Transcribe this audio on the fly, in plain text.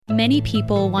Many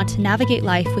people want to navigate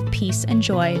life with peace and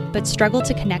joy, but struggle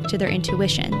to connect to their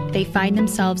intuition. They find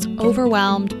themselves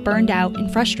overwhelmed, burned out,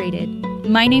 and frustrated.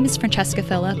 My name is Francesca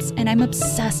Phillips, and I'm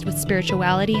obsessed with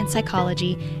spirituality and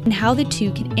psychology and how the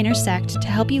two can intersect to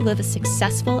help you live a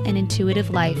successful and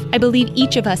intuitive life. I believe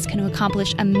each of us can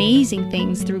accomplish amazing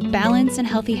things through balance and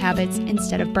healthy habits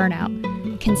instead of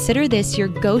burnout. Consider this your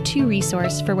go-to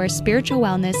resource for where spiritual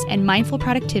wellness and mindful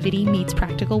productivity meets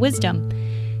practical wisdom.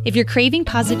 If you're craving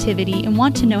positivity and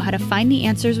want to know how to find the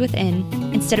answers within,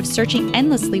 instead of searching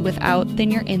endlessly without, then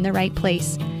you're in the right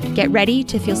place. Get ready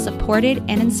to feel supported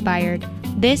and inspired.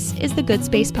 This is the Good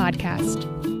Space Podcast.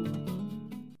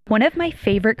 One of my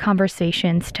favorite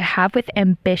conversations to have with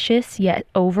ambitious yet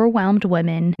overwhelmed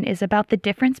women is about the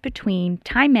difference between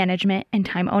time management and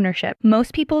time ownership.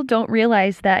 Most people don't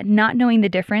realize that not knowing the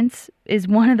difference is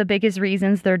one of the biggest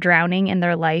reasons they're drowning in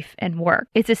their life and work.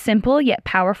 It's a simple yet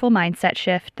powerful mindset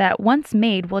shift that once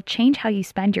made will change how you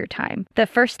spend your time. The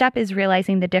first step is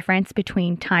realizing the difference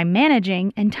between time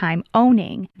managing and time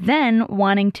owning, then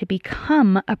wanting to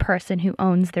become a person who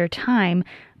owns their time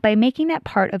by making that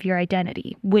part of your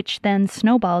identity, which then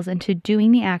snowballs into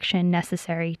doing the action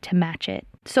necessary to match it.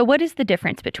 So what is the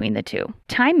difference between the two?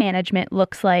 Time management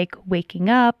looks like waking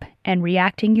up and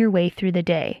reacting your way through the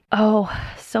day. Oh,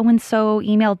 so-and-so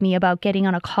emailed me about getting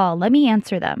on a call. Let me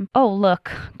answer them. Oh,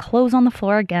 look, clothes on the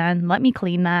floor again. Let me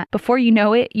clean that. Before you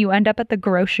know it, you end up at the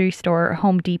grocery store or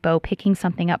Home Depot picking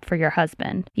something up for your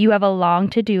husband. You have a long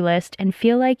to-do list and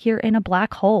feel like you're in a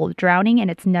black hole, drowning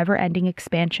in its never-ending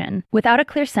expansion. Without a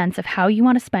clear sense of how you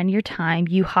want to spend your time,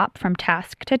 you hop from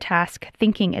task to task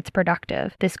thinking it's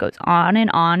productive. This goes on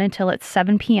and on until it's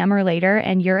 7 p.m. or later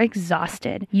and you're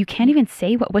exhausted. You can't even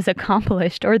say what was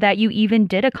accomplished or that you even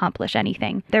did accomplish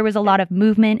anything. There was a lot of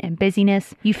movement and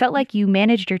busyness. You felt like you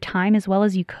managed your time as well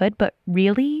as you could, but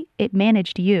really, it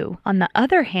managed you. On the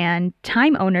other hand,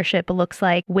 time ownership looks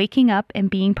like waking up and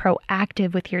being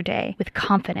proactive with your day with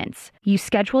confidence. You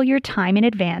schedule your time in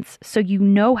advance so you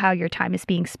know how your time is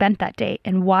being spent that day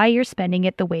and why you're spending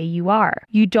it the way you are.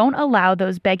 You don't allow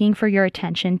those begging for your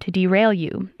attention to derail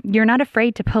you. You're not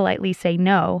afraid to politely say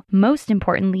no. Most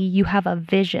importantly, you have a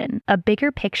vision, a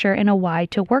bigger picture and a why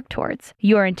to work towards.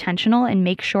 You are intentional and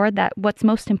make sure that what's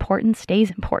most important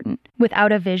stays important.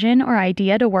 Without a vision or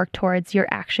idea to work towards, your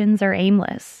actions are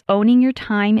aimless. Owning your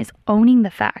time is owning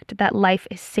the fact that life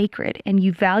is sacred and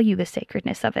you value the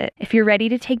sacredness of it. If you're ready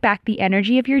to take back the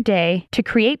energy of your day to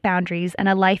create boundaries and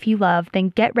a life you love, then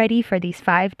get ready for these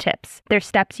 5 tips. They're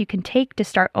steps you can take to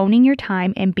start owning your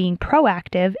time and being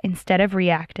proactive instead of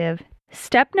reactive.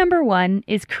 Step number 1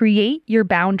 is create your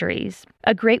boundaries.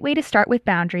 A great way to start with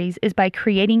boundaries is by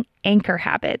creating anchor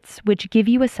habits, which give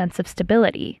you a sense of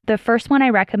stability. The first one I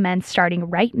recommend starting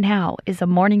right now is a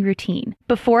morning routine.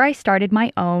 Before I started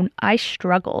my own, I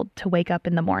struggled to wake up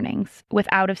in the mornings.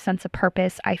 Without a sense of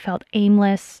purpose, I felt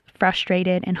aimless,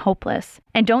 frustrated, and hopeless.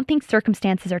 And don't think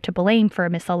circumstances are to blame for a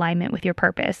misalignment with your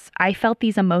purpose. I felt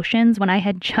these emotions when I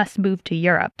had just moved to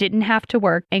Europe, didn't have to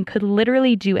work, and could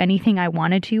literally do anything I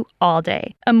wanted to all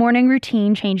day. A morning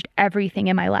routine changed everything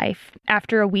in my life.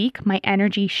 After a week, my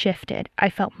energy shifted. I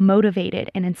felt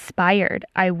motivated and inspired.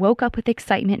 I woke up with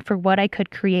excitement for what I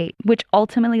could create, which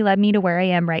ultimately led me to where I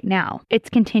am right now. It's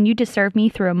continued to serve me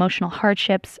through emotional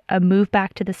hardships, a move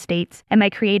back to the States, and my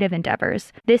creative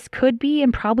endeavors. This could be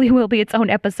and probably will be its own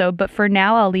episode, but for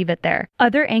now, I'll leave it there.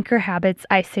 Other anchor habits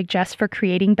I suggest for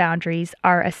creating boundaries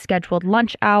are a scheduled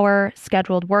lunch hour,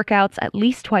 scheduled workouts at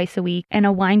least twice a week, and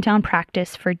a wind down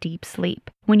practice for deep sleep.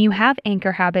 When you have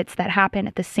anchor habits that happen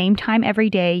at the same time every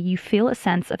day, you feel a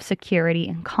sense of security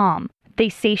and calm. They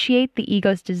satiate the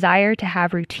ego's desire to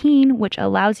have routine, which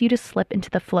allows you to slip into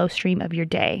the flow stream of your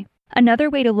day. Another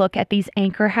way to look at these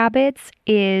anchor habits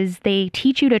is they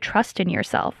teach you to trust in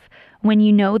yourself. When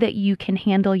you know that you can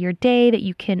handle your day, that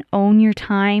you can own your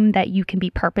time, that you can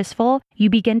be purposeful, you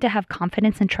begin to have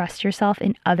confidence and trust yourself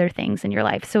in other things in your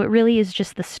life. So it really is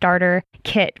just the starter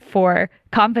kit for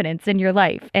confidence in your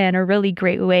life and a really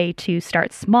great way to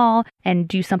start small and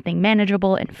do something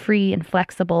manageable and free and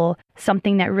flexible,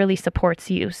 something that really supports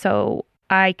you. So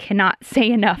I cannot say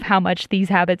enough how much these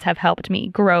habits have helped me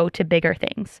grow to bigger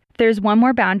things. There's one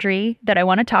more boundary that I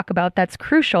want to talk about that's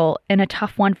crucial and a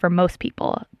tough one for most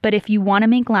people. But if you want to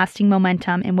make lasting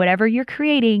momentum in whatever you're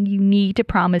creating, you need to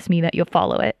promise me that you'll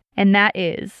follow it. And that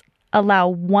is allow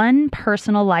one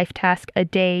personal life task a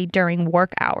day during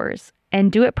work hours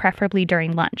and do it preferably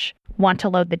during lunch. Want to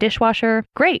load the dishwasher?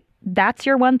 Great. That's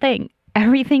your one thing.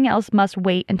 Everything else must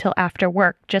wait until after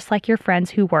work, just like your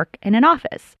friends who work in an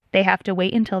office. They have to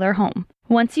wait until they're home.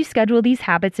 Once you schedule these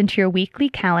habits into your weekly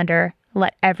calendar,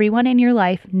 let everyone in your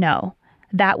life know.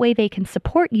 That way they can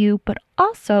support you, but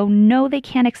also know they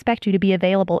can't expect you to be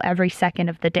available every second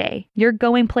of the day. You're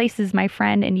going places, my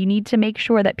friend, and you need to make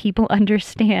sure that people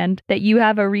understand that you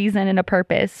have a reason and a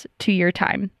purpose to your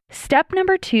time. Step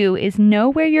number 2 is know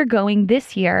where you're going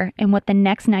this year and what the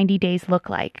next 90 days look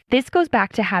like. This goes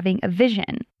back to having a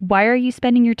vision. Why are you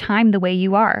spending your time the way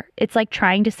you are? It's like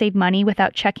trying to save money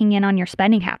without checking in on your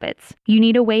spending habits. You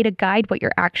need a way to guide what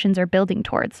your actions are building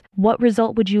towards. What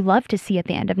result would you love to see at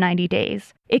the end of 90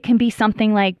 days? It can be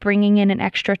something like bringing in an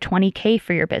extra $20K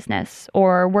for your business,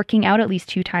 or working out at least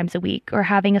 2 times a week, or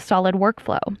having a solid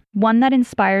workflow, one that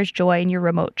inspires joy in your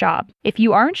remote job. If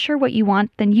you aren't sure what you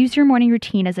want, then use your morning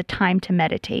routine as a time to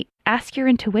meditate. Ask your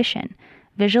intuition.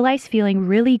 Visualize feeling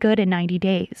really good in 90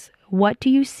 days. What do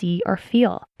you see or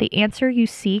feel? The answer you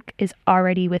seek is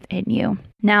already within you.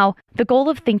 Now, the goal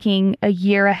of thinking a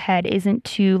year ahead isn't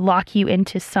to lock you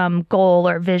into some goal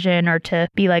or vision or to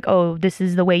be like, oh, this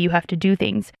is the way you have to do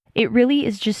things. It really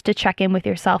is just to check in with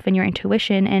yourself and your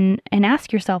intuition and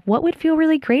ask yourself what would feel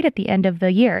really great at the end of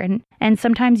the year. And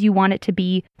sometimes you want it to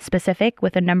be specific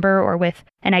with a number or with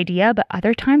an idea, but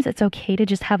other times it's okay to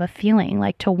just have a feeling,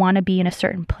 like to want to be in a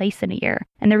certain place in a year.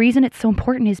 And the reason it's so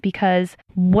important is because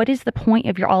what is the point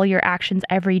of all your actions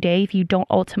every day if you don't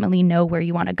ultimately know where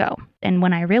you want to go? And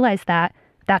when I realized that,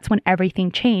 that's when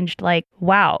everything changed. Like,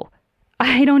 wow,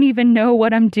 I don't even know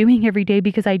what I'm doing every day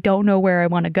because I don't know where I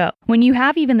want to go. When you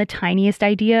have even the tiniest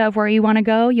idea of where you want to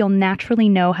go, you'll naturally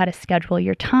know how to schedule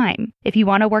your time. If you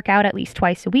want to work out at least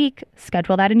twice a week,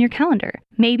 schedule that in your calendar.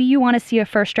 Maybe you want to see a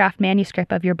first draft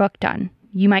manuscript of your book done.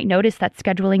 You might notice that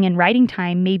scheduling and writing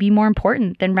time may be more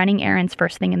important than running errands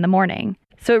first thing in the morning.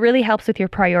 So it really helps with your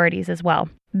priorities as well.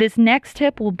 This next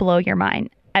tip will blow your mind.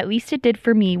 At least it did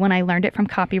for me when I learned it from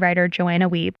copywriter Joanna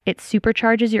Wiebe. It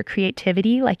supercharges your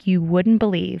creativity like you wouldn't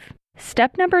believe.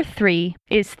 Step number 3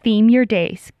 is theme your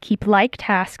days. Keep like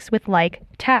tasks with like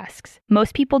tasks.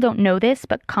 Most people don't know this,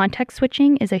 but context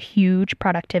switching is a huge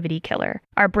productivity killer.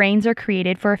 Our brains are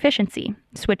created for efficiency.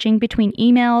 Switching between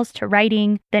emails to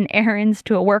writing, then errands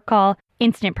to a work call,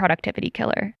 instant productivity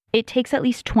killer. It takes at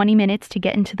least 20 minutes to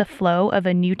get into the flow of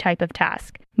a new type of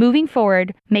task. Moving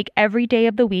forward, make every day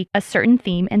of the week a certain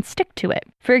theme and stick to it.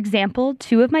 For example,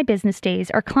 2 of my business days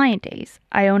are client days.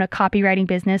 I own a copywriting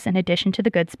business in addition to the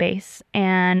Good Space,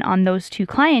 and on those 2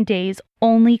 client days,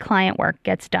 only client work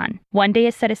gets done. 1 day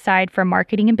is set aside for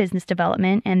marketing and business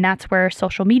development, and that's where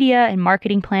social media and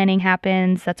marketing planning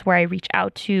happens. That's where I reach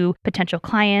out to potential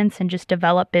clients and just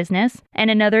develop business.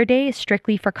 And another day is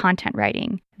strictly for content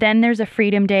writing. Then there's a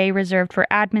freedom day reserved for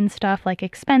admin stuff like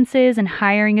expenses and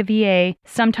hiring a VA.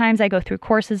 Sometimes I go through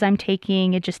courses I'm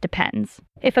taking. It just depends.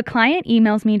 If a client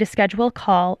emails me to schedule a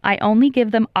call, I only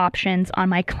give them options on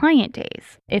my client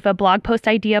days. If a blog post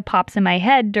idea pops in my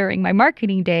head during my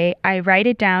marketing day, I write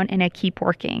it down and I keep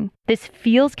working. This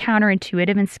feels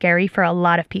counterintuitive and scary for a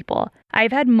lot of people.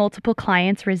 I've had multiple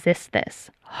clients resist this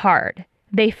hard.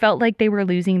 They felt like they were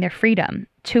losing their freedom,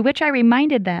 to which I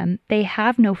reminded them they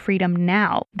have no freedom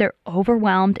now. They're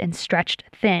overwhelmed and stretched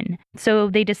thin. So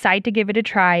they decide to give it a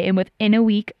try, and within a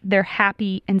week, they're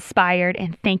happy, inspired,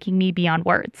 and thanking me beyond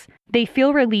words. They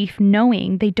feel relief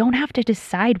knowing they don't have to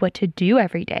decide what to do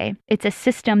every day. It's a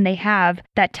system they have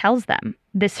that tells them.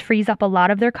 This frees up a lot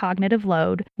of their cognitive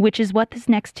load, which is what this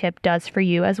next tip does for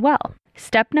you as well.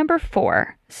 Step number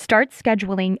 4, start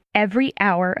scheduling every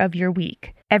hour of your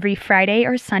week. Every Friday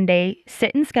or Sunday,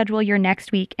 sit and schedule your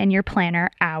next week in your planner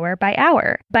hour by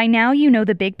hour. By now, you know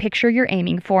the big picture you're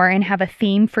aiming for and have a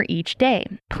theme for each day.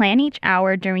 Plan each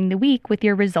hour during the week with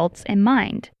your results in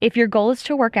mind. If your goal is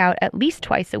to work out at least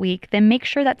twice a week, then make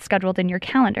sure that's scheduled in your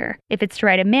calendar. If it's to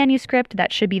write a manuscript,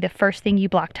 that should be the first thing you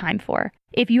block time for.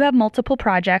 If you have multiple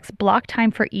projects, block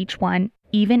time for each one,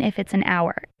 even if it's an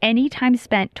hour. Any time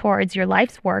spent towards your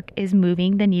life's work is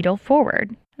moving the needle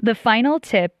forward. The final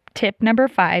tip number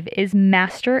 5, is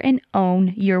master and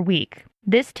own your week.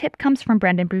 This tip comes from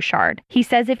Brendon Burchard. He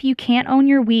says if you can't own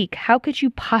your week, how could you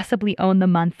possibly own the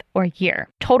month or year?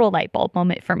 Total light bulb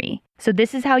moment for me. So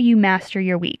this is how you master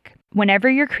your week. Whenever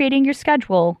you're creating your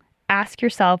schedule, ask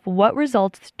yourself, what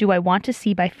results do I want to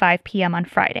see by 5 p.m. on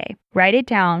Friday? Write it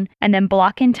down and then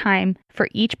block in time for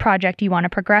each project you want to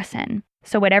progress in.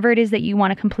 So whatever it is that you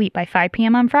want to complete by 5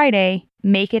 p.m. on Friday,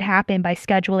 make it happen by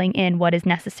scheduling in what is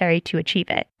necessary to achieve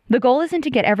it. The goal isn't to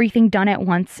get everything done at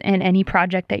once in any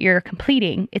project that you're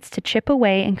completing. It's to chip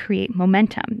away and create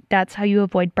momentum. That's how you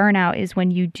avoid burnout, is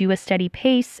when you do a steady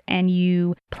pace and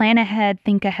you plan ahead,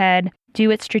 think ahead,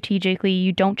 do it strategically.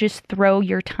 You don't just throw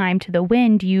your time to the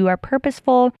wind. You are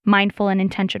purposeful, mindful, and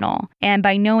intentional. And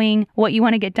by knowing what you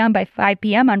want to get done by 5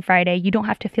 p.m. on Friday, you don't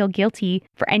have to feel guilty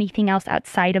for anything else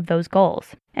outside of those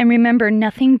goals. And remember,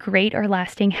 nothing great or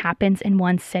lasting happens in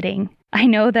one sitting. I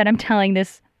know that I'm telling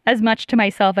this as much to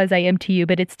myself as I am to you,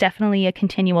 but it's definitely a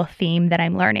continual theme that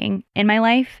I'm learning in my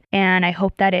life, and I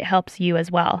hope that it helps you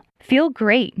as well. Feel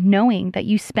great knowing that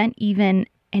you spent even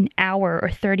an hour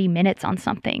or 30 minutes on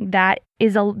something.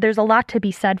 There's a lot to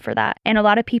be said for that. And a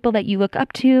lot of people that you look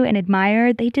up to and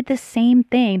admire, they did the same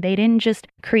thing. They didn't just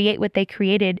create what they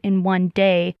created in one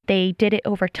day. They did it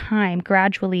over time,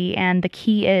 gradually. And the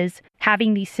key is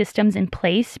having these systems in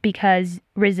place, because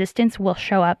resistance will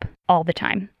show up all the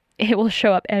time. It will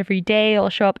show up every day, it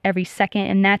will show up every second,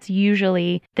 and that's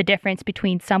usually the difference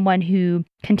between someone who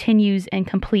continues and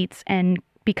completes and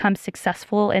becomes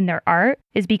successful in their art,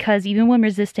 is because even when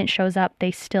resistance shows up,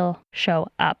 they still show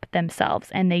up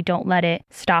themselves and they don't let it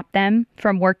stop them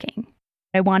from working.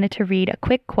 I wanted to read a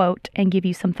quick quote and give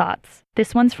you some thoughts.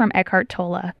 This one's from Eckhart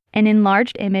Tolle. An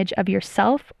enlarged image of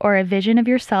yourself or a vision of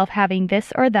yourself having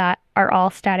this or that are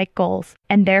all static goals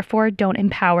and therefore don't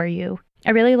empower you. I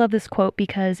really love this quote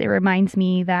because it reminds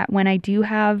me that when I do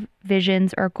have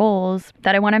visions or goals,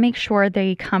 that I want to make sure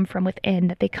they come from within,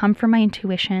 that they come from my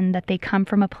intuition, that they come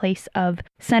from a place of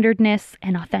centeredness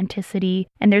and authenticity.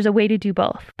 And there's a way to do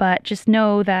both. But just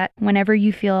know that whenever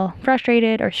you feel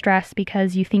frustrated or stressed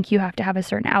because you think you have to have a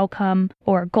certain outcome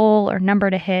or goal or number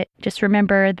to hit, just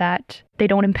remember that they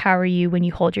don't empower you when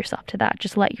you hold yourself to that.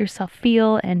 Just let yourself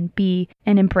feel and be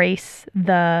and embrace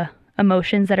the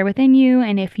emotions that are within you.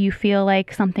 And if you feel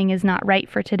like something is not right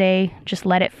for today, just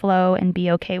let it flow and be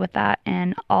okay with that,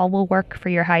 and all will work for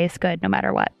your highest good no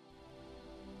matter what.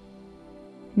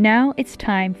 Now it's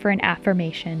time for an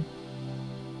affirmation.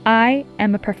 I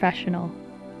am a professional.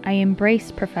 I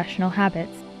embrace professional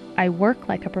habits. I work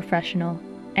like a professional,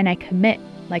 and I commit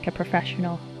like a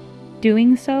professional.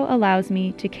 Doing so allows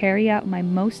me to carry out my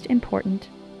most important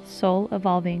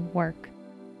soul-evolving work.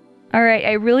 All right,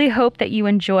 I really hope that you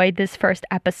enjoyed this first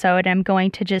episode. I'm going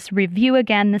to just review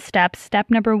again the steps. Step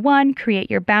number 1,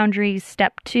 create your boundaries.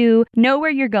 Step 2, know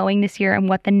where you're going this year and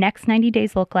what the next 90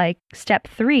 days look like. Step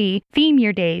 3, theme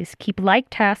your days. Keep like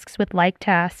tasks with like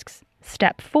tasks.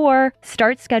 Step 4,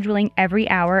 start scheduling every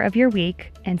hour of your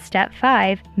week. And step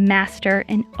 5, master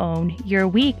and own your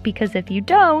week, because if you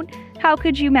don't, how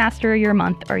could you master your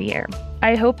month or year?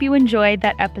 I hope you enjoyed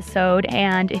that episode,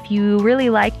 and if you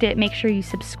really liked it, make sure you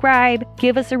subscribe,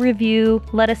 give us a review,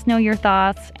 let us know your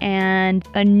thoughts, and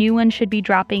a new one should be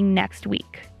dropping next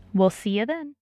week. We'll see you then.